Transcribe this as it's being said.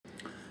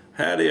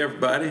Howdy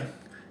everybody,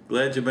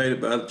 glad you made it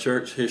by the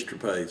church history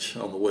page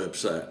on the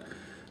website.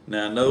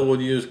 Now I know when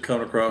you come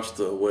across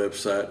the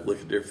website,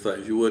 look at different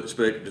things, you wouldn't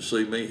expect to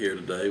see me here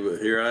today, but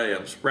here I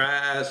am,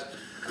 surprise!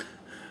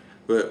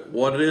 But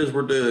what it is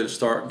we're doing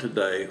starting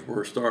today,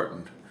 we're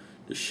starting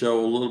to show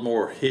a little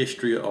more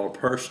history on a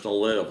personal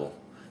level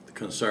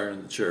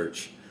concerning the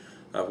church.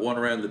 I've went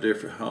around the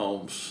different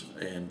homes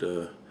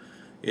and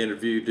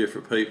interviewed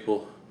different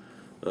people,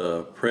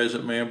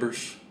 present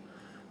members,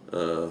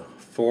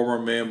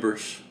 former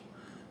members,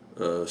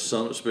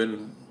 some that's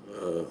been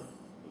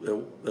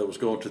that was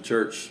going to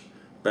church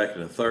back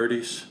in the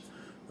 30s,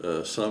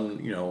 some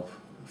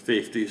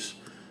 50s,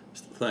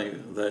 things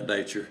of that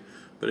nature.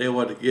 But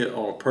anyway, to get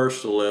on a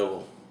personal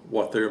level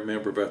what they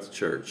remember about the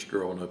church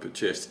growing up at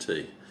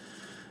Chestatee,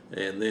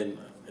 and then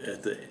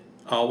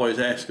I always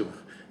ask them,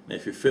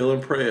 if you feel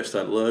impressed,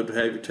 I'd love to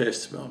have your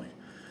testimony.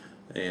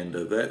 And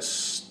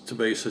that's to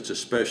me such a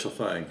special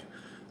thing.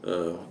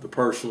 The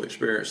personal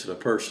experience that a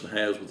person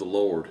has with the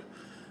Lord,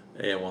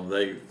 and when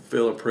they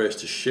feel impressed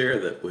to share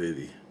that with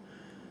you,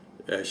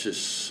 it's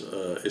just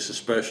it's a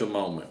special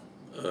moment,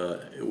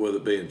 whether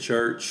it be in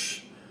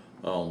church,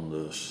 on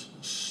the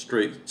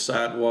street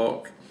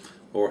sidewalk,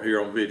 or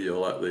here on video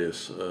like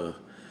this.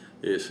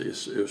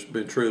 It's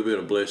been truly been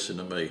a blessing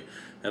to me,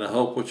 and I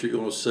hope what you're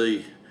going to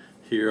see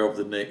here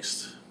over the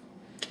next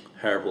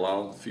however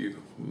long,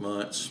 few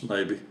months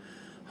maybe,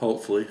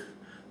 hopefully,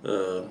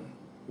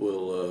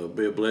 will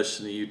be a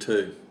blessing to you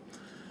too.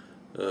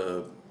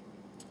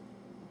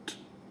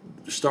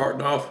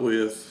 Starting off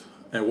with,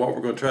 and what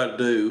we're going to try to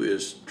do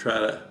is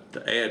try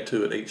to add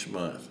to it each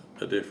month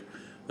a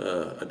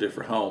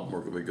different home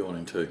we're going to be going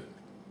into.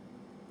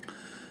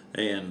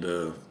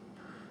 And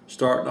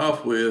starting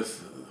off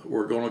with,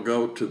 we're going to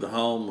go to the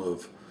home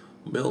of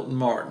Milton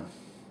Martin.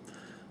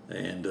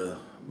 And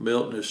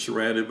Milton is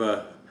surrounded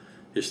by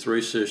his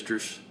three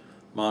sisters,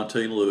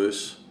 Montine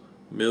Lewis,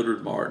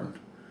 Mildred Martin,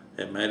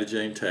 and Mattie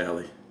Jane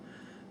Talley.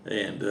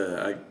 And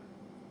I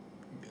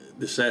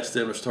just asked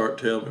them to start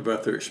telling me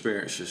about their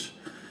experiences.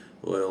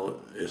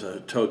 Well, as I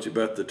told you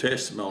about the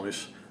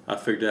testimonies, I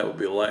figured that would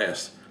be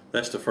last.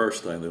 That's the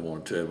first thing they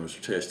want to tell me was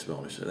their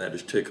testimonies, and that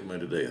just tickled me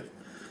to death.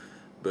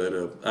 But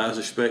I was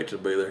expecting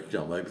to be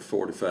there, maybe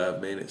 45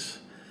 minutes.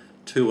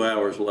 2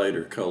 hours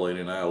later, Colleen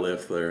and I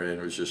left there, and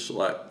it was just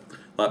like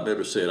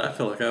Mildred said, I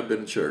feel like I've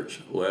been in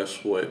church. Well,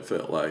 that's what it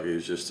felt like. It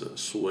was just a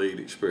sweet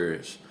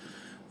experience.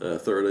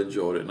 Thoroughly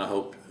enjoyed it, and I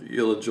hope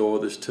you'll enjoy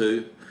this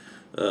too.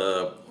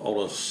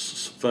 On a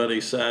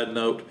funny side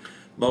note,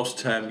 most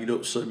of the time you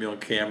don't see me on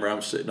camera.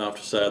 I'm sitting off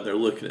the side, they're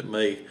looking at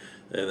me,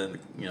 and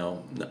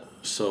then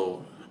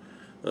so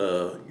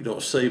you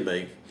don't see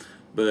me.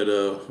 But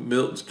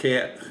Milton's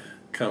cat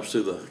comes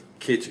to the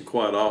kitchen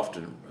quite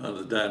often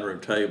under the dining room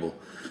table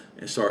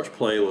and starts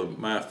playing with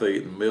my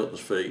feet and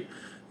Milton's feet,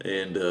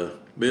 and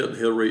Milton,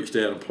 he'll reach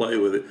down and play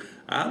with it.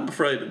 I'm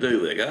afraid to do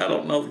that. I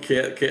don't know the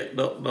cat. The cat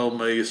don't know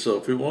me. So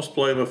if he wants to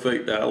play with my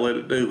feet, I'll let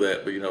it do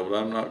that. But but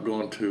I'm not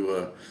going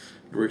to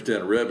reach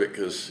down and rub it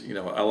because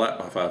I like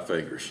my 5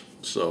 fingers.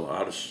 So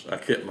I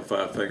kept my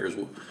 5 fingers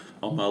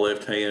on my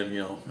left hand,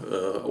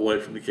 away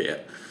from the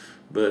cat.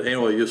 But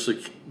anyway, you'll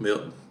see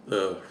Milton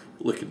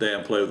looking down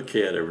and play with the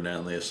cat every now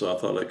and then. So I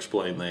thought I'd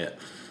explain that.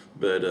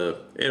 But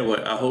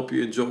anyway, I hope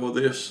you enjoy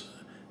this,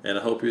 and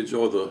I hope you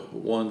enjoy the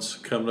ones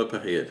coming up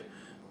ahead.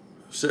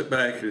 Sit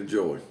back and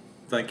enjoy.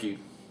 Thank you.